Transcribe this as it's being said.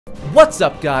What's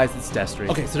up, guys? It's Destery.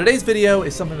 Okay, so today's video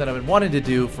is something that I've been wanting to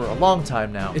do for a long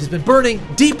time now. It has been burning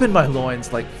deep in my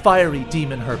loins like fiery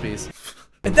demon herpes.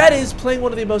 And that is playing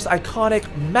one of the most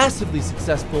iconic, massively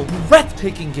successful,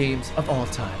 breathtaking games of all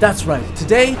time. That's right,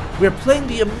 today we're playing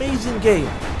the amazing game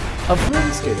of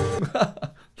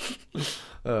RuneScape.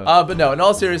 But no, in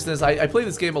all seriousness, I played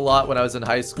this game a lot when I was in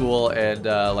high school and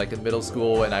like in middle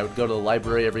school, and I would go to the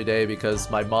library every day because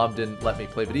my mom didn't let me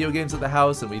play video games at the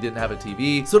house and we didn't have a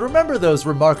TV. So to remember those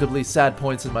remarkably sad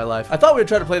points in my life, I thought we would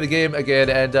try to play the game again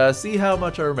and see how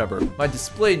much I remember. My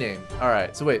display name.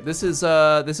 Alright, so wait, this is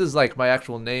like my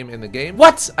actual name in the game.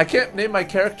 What? I can't name my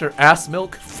character Ass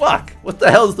Milk? Fuck! What the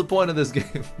hell is the point of this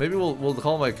game? Maybe we'll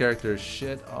call my character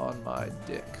Shit on My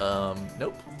Dick.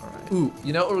 Nope. Alright. Ooh,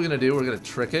 you know what we're gonna do? We're gonna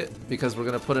trick it because we're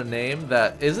gonna put a name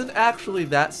that isn't actually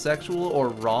that sexual or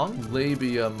wrong.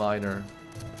 Labia Minor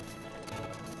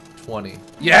 20.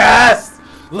 Yes!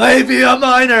 Labia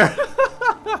Minor!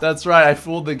 That's right, I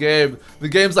fooled the game. The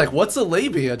game's like, what's a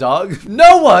labia, dog?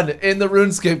 No one in the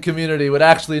RuneScape community would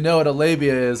actually know what a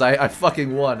labia is. I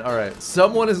fucking won. Alright,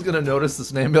 someone is gonna notice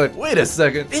this name and be like, wait a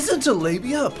second, isn't a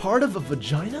labia a part of a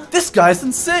vagina? This guy's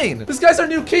insane. This guy's our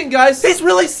new king, guys. He's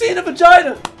really seen a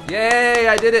vagina. Yay,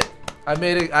 I did it. I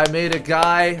made a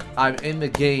guy. I'm in the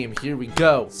game. Here we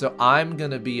go. So I'm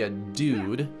gonna be a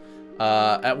dude.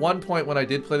 At one point when I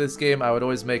did play this game, I would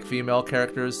always make female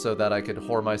characters so that I could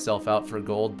whore myself out for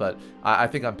gold, but I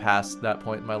think I'm past that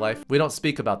point in my life. We don't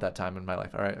speak about that time in my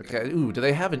life, all right? Okay, ooh, do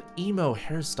they have an emo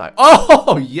hairstyle?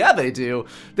 Oh, yeah, they do.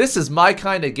 This is my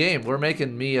kind of game. We're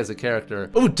making me as a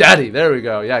character. Ooh, daddy, there we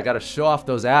go. Yeah, I gotta show off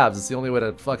those abs. It's the only way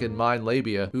to fucking mine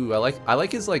labia. Ooh, I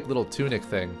like his, like, little tunic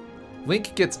thing.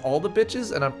 Link gets all the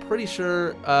bitches, and I'm pretty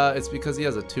sure it's because he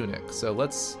has a tunic. So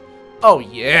let's... Oh,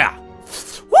 yeah!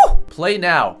 Woo! Play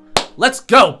now. Let's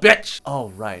go, bitch! All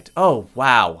right. Oh,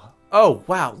 wow. Oh,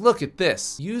 wow. Look at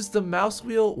this. Use the mouse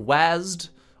wheel, WASD,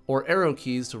 or arrow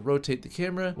keys to rotate the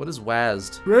camera. What is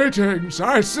WASD? Greetings.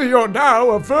 I see you're now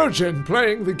a virgin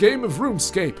playing the game of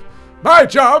RuneScape. My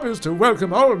job is to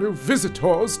welcome all new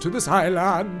visitors to this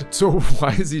island. So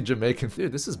why is he Jamaican?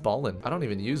 Dude, this is ballin'. I don't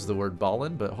even use the word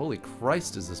ballin', but holy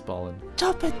Christ is this ballin'.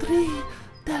 Tabitha,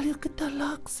 tell you get the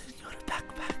locks in your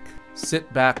backpack.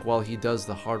 Sit back while he does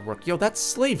the hard work. Yo, that's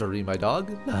slavery, my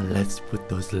dog. Now let's put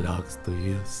those logs to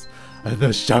use and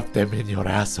then shove them in your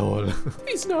asshole.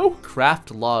 Please no.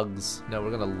 Craft logs. No,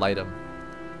 we're gonna light them.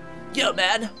 Yo,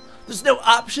 man, there's no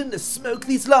option to smoke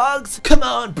these logs? Come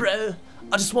on, bro.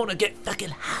 I just want to get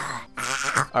fucking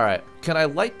high. All right, can I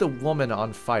light the woman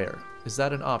on fire? Is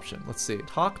that an option? Let's see.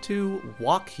 Talk to,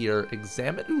 walk here,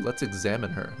 examine. Ooh, let's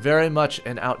examine her. Very much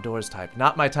an outdoors type.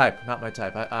 Not my type, not my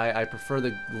type. I prefer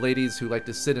the ladies who like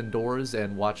to sit indoors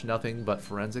and watch nothing but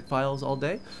forensic files all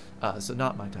day. So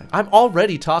not my type. I'm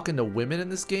already talking to women in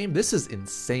this game. This is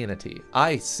insanity.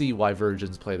 I see why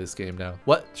virgins play this game now.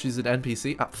 What? She's an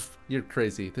NPC? Ah, you're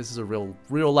crazy. This is a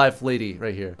real life lady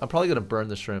right here. I'm probably gonna burn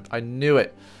the shrimp. I knew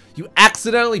it. You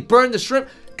accidentally burned the shrimp.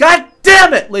 God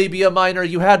damn it, Labia Minor,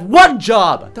 you had one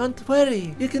job! Don't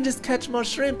worry, you can just catch more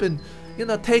shrimp and, you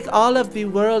know, take all of the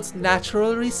world's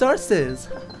natural resources.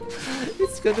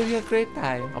 It's gonna be a great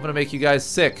time. I'm gonna make you guys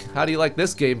sick. How do you like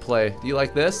this gameplay? Do you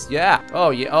like this? Yeah.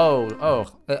 Oh, yeah. Oh.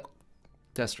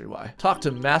 Destery, why? Talk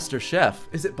to Master Chef.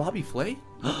 Is it Bobby Flay?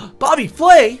 Bobby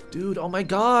Flay? Dude, oh my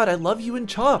god, I love you in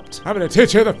Chopped. I'm gonna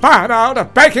teach you the fine art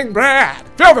of baking bread.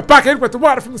 Fill the bucket with the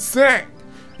water from the sink.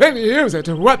 Then you use it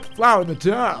to wet the flour in the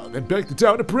dough, then bake the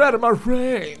dough to bread on my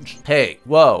range. Hey,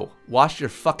 whoa. Wash your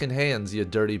fucking hands, you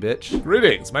dirty bitch.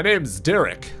 Greetings, my name's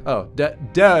Derek. Oh,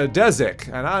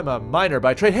 Dezik, and I'm a miner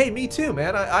by trade. Hey, me too,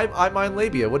 man. I mine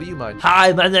labia. What do you mine?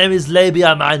 Hi, my name is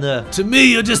Labia Minor. To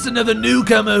me, you're just another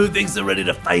newcomer who thinks they're ready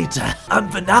to fight. I'm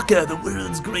Vanaka, the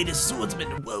world's greatest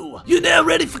swordsman. Whoa. You're now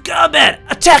ready for combat.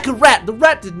 Attack a rat. The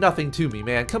rat did nothing to me,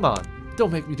 man. Come on.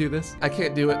 Don't make me do this. I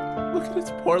can't do it. Look at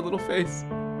its poor little face.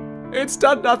 It's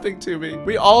done nothing to me.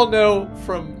 We all know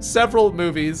from several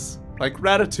movies, like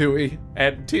Ratatouille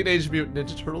and Teenage Mutant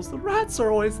Ninja Turtles, the rats are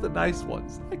always the nice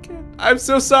ones. I can't. I'm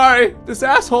so sorry. This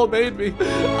asshole made me.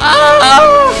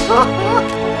 Ah!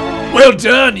 Well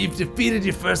done. You've defeated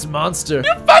your first monster.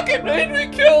 You fucking made me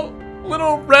kill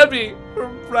little Remy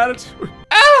from Ratatouille.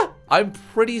 Ah! I'm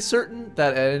pretty certain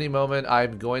that at any moment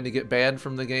I'm going to get banned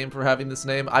from the game for having this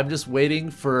name. I'm just waiting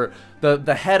for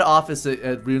the head office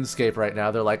at RuneScape right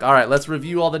now. They're like, all right, let's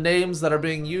review all the names that are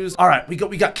being used. All right, we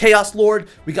got Chaos Lord,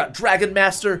 we got Dragon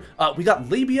Master, we got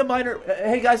Labia Minor.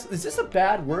 Hey guys, is this a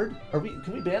bad word?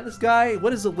 Can we ban this guy?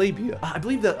 What is a labia? I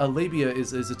believe that a labia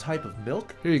is a type of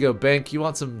milk. Here you go, Bank. You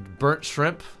want some burnt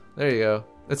shrimp? There you go.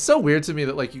 It's so weird to me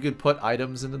that like you could put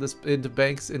items into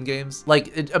banks in games.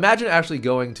 Like imagine actually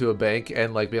going to a bank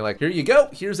and like being like, here you go,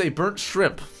 here's a burnt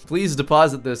shrimp. Please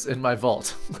deposit this in my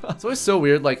vault. It's always so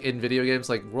weird like in video games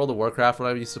like World of Warcraft when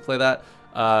I used to play that.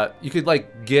 You could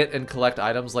like get and collect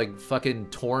items like fucking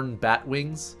torn bat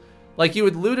wings. Like you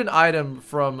would loot an item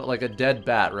from like a dead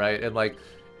bat, right? And like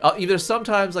either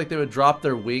sometimes like they would drop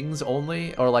their wings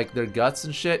only or like their guts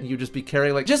and shit and you'd just be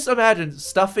carrying like, just imagine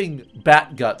stuffing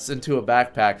bat guts into a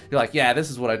backpack. You're like, yeah,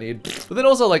 this is what I need. But then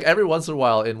also like every once in a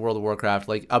while in World of Warcraft,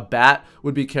 like a bat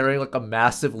would be carrying like a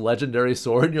massive legendary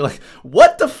sword and you're like,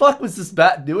 what the fuck was this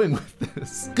bat doing with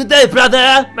this? Good day,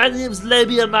 brother. My name's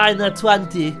Labia Miner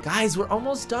 20. Guys, we're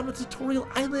almost done with Tutorial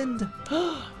Island.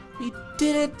 We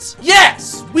did it.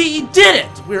 Yes, we did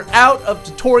it. We're out of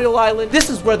Tutorial Island. This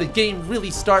is where the game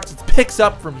really starts. It picks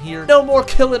up from here. No more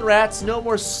killing rats. No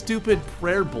more stupid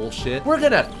prayer bullshit. We're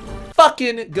gonna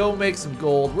fucking go make some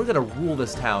gold. We're gonna rule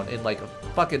this town in like a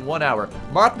fucking 1 hour.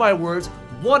 Mark my words,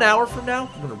 1 hour from now,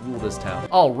 we're gonna rule this town.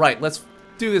 All right, let's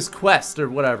do this quest or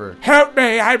whatever. Help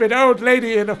me, I'm an old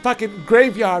lady in a fucking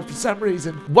graveyard for some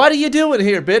reason. What are you doing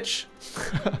here, bitch?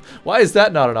 Why is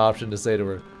that not an option to say to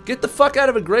her? Get the fuck out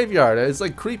of a graveyard. It's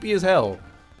like creepy as hell.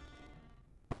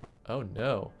 Oh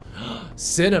no.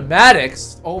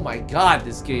 Cinematics? Oh my god,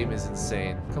 this game is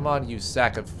insane. Come on, you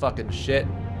sack of fucking shit.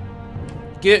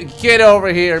 Get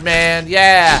over here, man.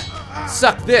 Yeah.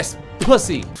 Suck this,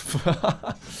 pussy.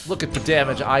 Look at the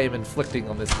damage I am inflicting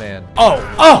on this man.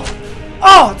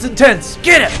 Oh, it's intense.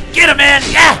 Get him, man.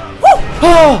 Yeah.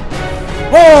 Woo.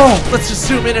 Oh, let's just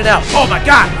zoom in and out. Oh my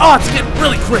god. Oh, it's getting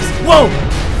really crisp. Whoa.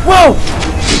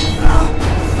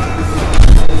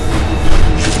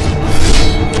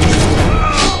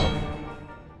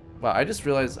 Wow, I just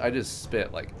realized I just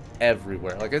spit like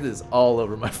everywhere. Like it is all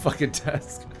over my fucking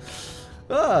desk.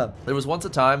 There was once a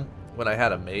time when I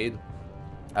had a maid.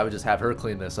 I would just have her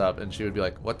clean this up and she would be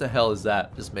like, what the hell is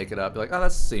that? Just make it up. Be like, oh,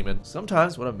 that's semen.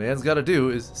 Sometimes what a man's got to do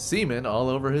is semen all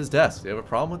over his desk. Do you have a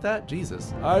problem with that?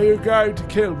 Jesus. Are you going to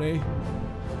kill me?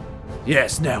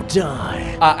 Yes, now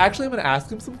die. Actually, I'm gonna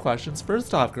ask him some questions.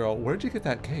 First off, girl, where'd you get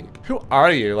that cape? Who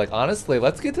are you? Like, honestly,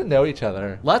 let's get to know each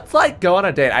other. Let's, like, go on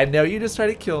a date. I know you just tried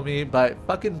to kill me, but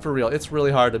fucking for real, it's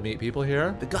really hard to meet people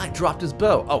here. The guy dropped his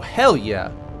bow. Oh, hell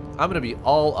yeah. I'm gonna be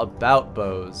all about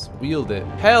bows. Wield it.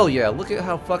 Hell yeah, look at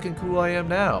how fucking cool I am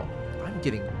now. I'm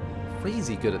getting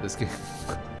crazy good at this game.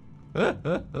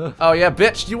 Oh yeah,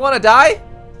 bitch, do you wanna die?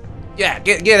 Yeah,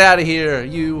 get out of here,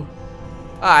 you.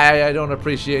 I don't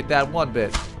appreciate that one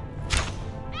bit.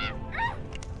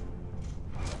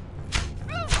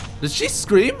 Did she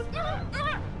scream? Ah!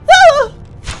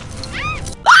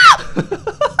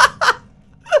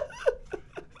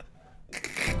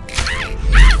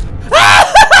 Ah!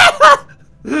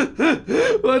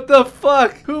 What the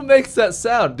fuck? Who makes that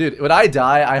sound? Dude, when I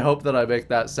die, I hope that I make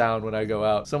that sound when I go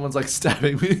out. Someone's like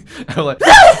stabbing me. I'm like,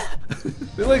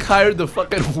 they like hired the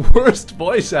fucking worst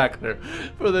voice actor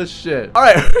for this shit. All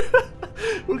right,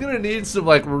 we're gonna need some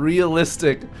like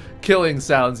realistic killing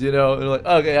sounds, you know? And like,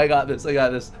 okay, I got this. I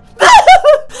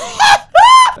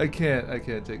can't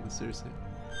take this seriously.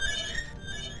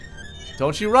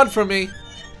 Don't you run from me.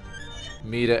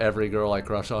 Me to every girl I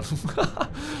crush on.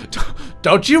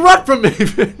 Don't you run from me!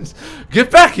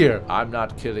 Get back here! I'm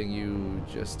not killing you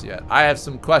just yet. I have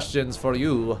some questions for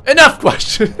you. Enough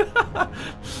questions!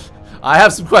 I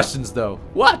have some questions though.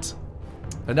 What?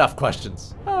 Enough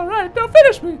questions. Alright, don't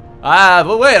finish me.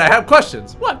 But wait, I have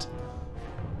questions. What?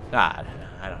 No,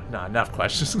 enough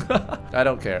questions. I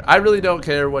don't care. I really don't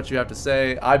care what you have to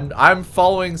say. I'm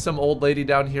following some old lady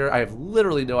down here. I have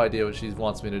literally no idea what she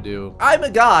wants me to do. I'm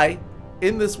a guy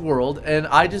in this world and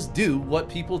I just do what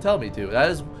people tell me to.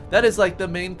 That is like the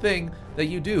main thing that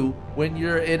you do when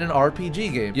you're in an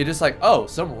RPG game. You're just like, oh,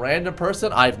 some random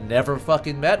person I've never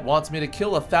fucking met wants me to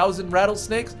kill 1,000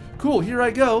 rattlesnakes. Cool, here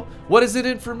I go. What is it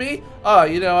in for me?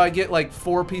 You know, I get like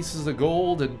 4 pieces of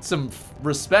gold and some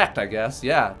respect, I guess.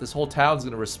 Yeah, this whole town's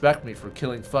gonna respect me for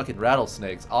killing fucking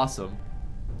rattlesnakes. Awesome.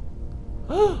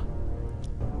 Oh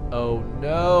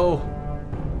no.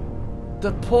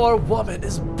 The poor woman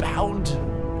is bound.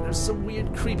 There's some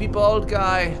weird creepy bald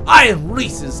guy. I am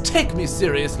Reese's, take me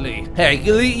seriously. Hey,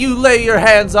 you lay your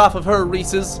hands off of her,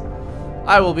 Reese's.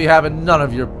 I will be having none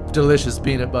of your delicious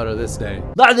peanut butter this day.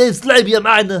 My name's Labia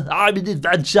Miner. I'm an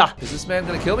adventure. Is this man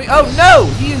gonna kill me? Oh no,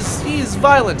 he is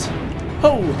violent.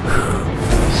 Oh.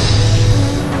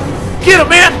 Get him,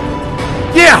 man!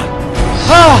 Yeah!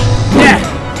 Ah! Yeah!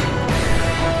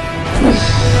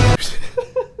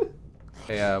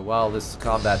 Hey, while this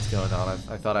combat's going on,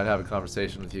 I thought I'd have a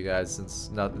conversation with you guys since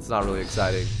it's not really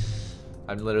exciting.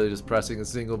 I'm literally just pressing a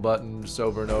single button just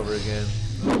over and over again.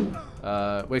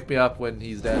 Wake me up when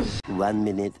he's dead. 1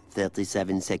 minute,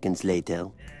 37 seconds later.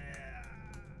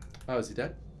 Oh, is he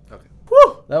dead? Okay.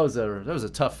 Whew! That was a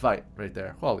tough fight right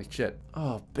there. Holy shit.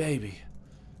 Oh, baby.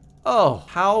 Oh,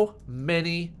 how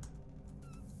many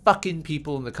fucking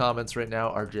people in the comments right now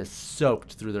are just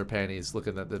soaked through their panties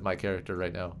looking at my character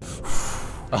right now.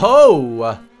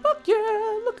 Oh! Fuck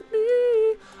yeah, look at me.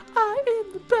 I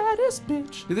am the baddest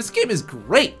bitch. Dude, this game is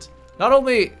great. Not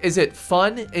only is it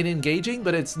fun and engaging,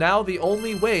 but it's now the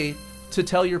only way to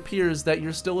tell your peers that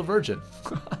you're still a virgin.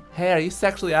 Hey, are you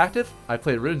sexually active? I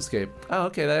play RuneScape. Oh,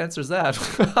 okay, that answers that.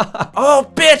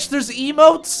 Oh, bitch, there's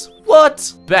emotes?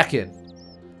 What? Beckon.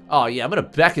 Oh, yeah, I'm gonna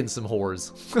beckon some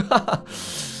whores.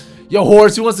 Yo,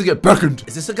 whores, who wants to get beckoned?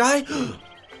 Is this a guy?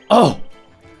 Oh.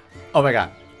 Oh my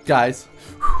God. Guys,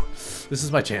 this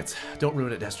is my chance. Don't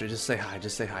ruin it, Destery. Just say hi.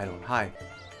 Just say hi to him. Hi.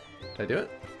 Did I do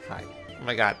it? Hi. Oh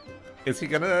my God. Is he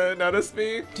gonna notice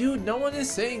me? Dude, no one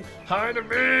is saying hi to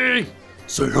me.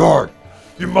 Say hi,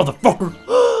 you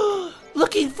motherfucker.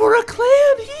 Looking for a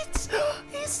clan.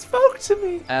 He spoke to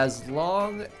me. As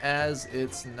long as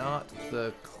it's not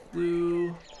the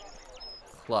Clue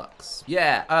Klux.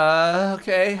 Yeah,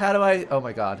 okay, how do I, oh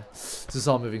my God. This is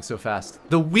all moving so fast.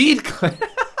 The Weed Clan.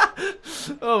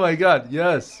 Oh my God,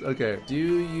 yes, okay. Do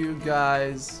you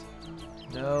guys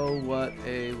know what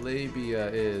a labia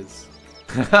is?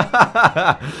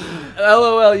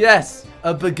 LOL, yes,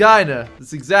 a vagina.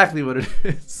 That's exactly what it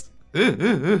is.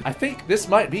 I think this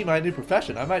might be my new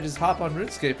profession. I might just hop on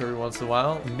RuneScape every once in a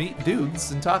while, meet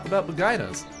dudes, and talk about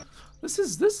vaginas. This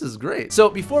is great. So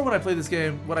before, when I played this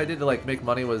game, what I did to like make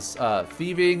money was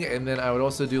thieving, and then I would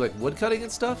also do like woodcutting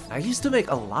and stuff. I used to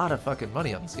make a lot of fucking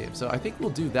money on this game, so I think we'll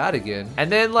do that again. And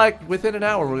then like within an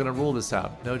hour, we're gonna rule this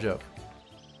town. No joke.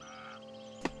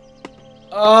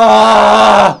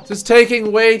 Ah! Just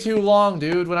taking way too long,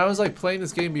 dude. When I was like playing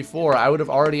this game before, I would have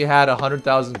already had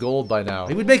 100,000 gold by now.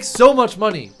 It would make so much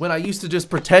money when I used to just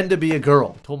pretend to be a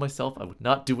girl. I told myself I would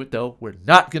not do it though. We're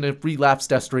not gonna relapse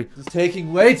Destery. It's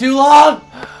taking way too long.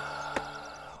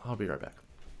 I'll be right back.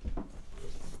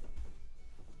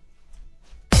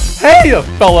 Hey,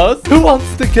 fellas! Who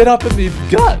wants to get up in these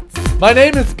guts? My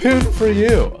name is Poon for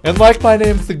you. And like my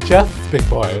name suggests, big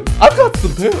boys, I've got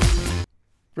some poon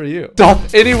for you.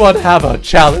 Doth anyone have a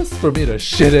chalice for me to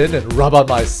shit in and rub on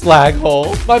my slag hole?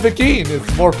 My vagine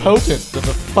is more potent than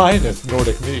the finest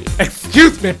Nordic meat.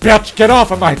 Excuse me, bitch, get off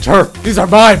of my turf. These are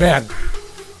my men.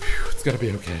 It's gonna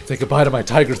be okay. Say goodbye to my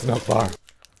tiger's milk bar.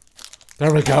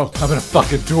 There we go. I'm gonna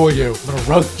fucking duel you. I'm gonna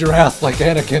roast your ass like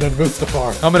Anakin and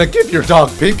Mustafar. I'm gonna give your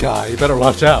dog pink eye. You better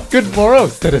watch out. Good morrow,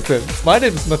 citizens. My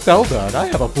name's Mathelda, and I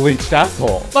have a bleached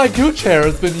asshole. My gooch hair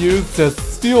has been used as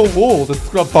steel wool to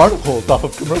scrub barnacles off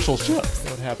of commercial ships. I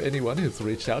don't have anyone who's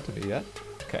reached out to me yet.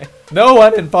 Okay. No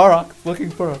one in Barrock's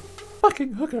looking for a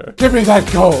fucking hooker. Give me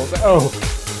that gold. Oh.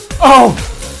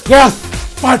 Oh! Yes!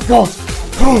 5 gold!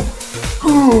 Oh!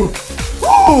 Ooh!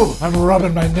 Ooh! I'm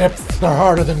rubbing my nips. They're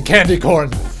harder than candy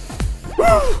corn.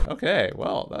 Okay,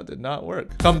 well, that did not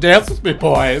work. Come dance with me,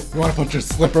 boys. You want to put your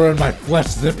slipper in my flesh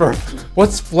zipper?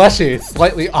 What's fleshy,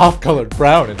 slightly off-colored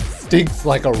brown, and stinks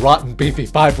like a rotten, beefy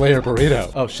 5-layer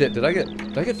burrito? Oh shit, did I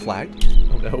get flagged?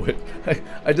 Oh no,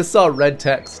 I just saw red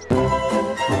text.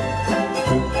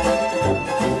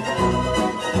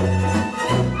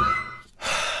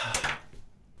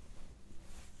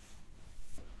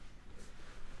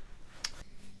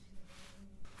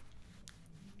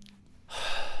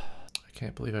 I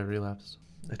can't believe I relapsed.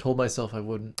 I told myself I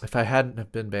wouldn't. If I hadn't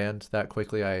have been banned that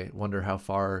quickly, I wonder how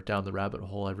far down the rabbit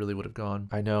hole I really would have gone.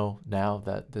 I know now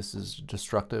that this is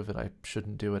destructive and I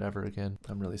shouldn't do it ever again.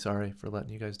 I'm really sorry for letting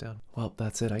you guys down. Well,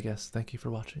 that's it, I guess. Thank you for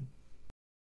watching.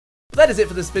 That is it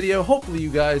for this video. Hopefully you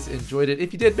guys enjoyed it.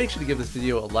 If you did, make sure to give this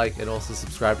video a like and also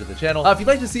subscribe to the channel. If you'd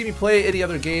like to see me play any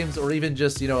other games or even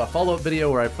just, you know, a follow-up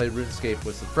video where I play RuneScape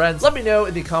with some friends, let me know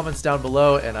in the comments down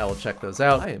below and I will check those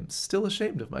out. I am still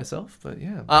ashamed of myself, but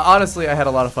yeah. Honestly, I had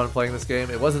a lot of fun playing this game.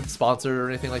 It wasn't sponsored or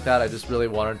anything like that. I just really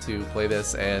wanted to play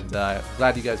this, and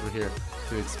glad you guys were here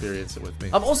to experience it with me.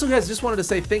 Also, guys, just wanted to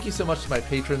say thank you so much to my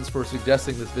patrons for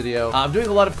suggesting this video. I'm doing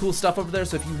a lot of cool stuff over there,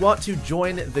 so if you want to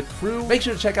join the crew, make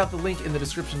sure to check out the link in the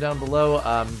description down below.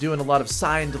 I'm doing a lot of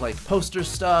signed like poster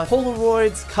stuff,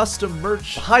 Polaroids, custom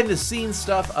merch, behind the scenes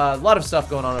stuff, a lot of stuff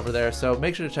going on over there, so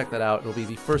make sure to check that out. It'll be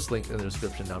the first link in the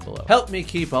description down below. Help me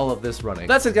keep all of this running.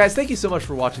 That's it, guys. Thank you so much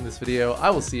for watching this video. I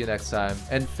will see you next time,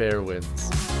 and fair winds.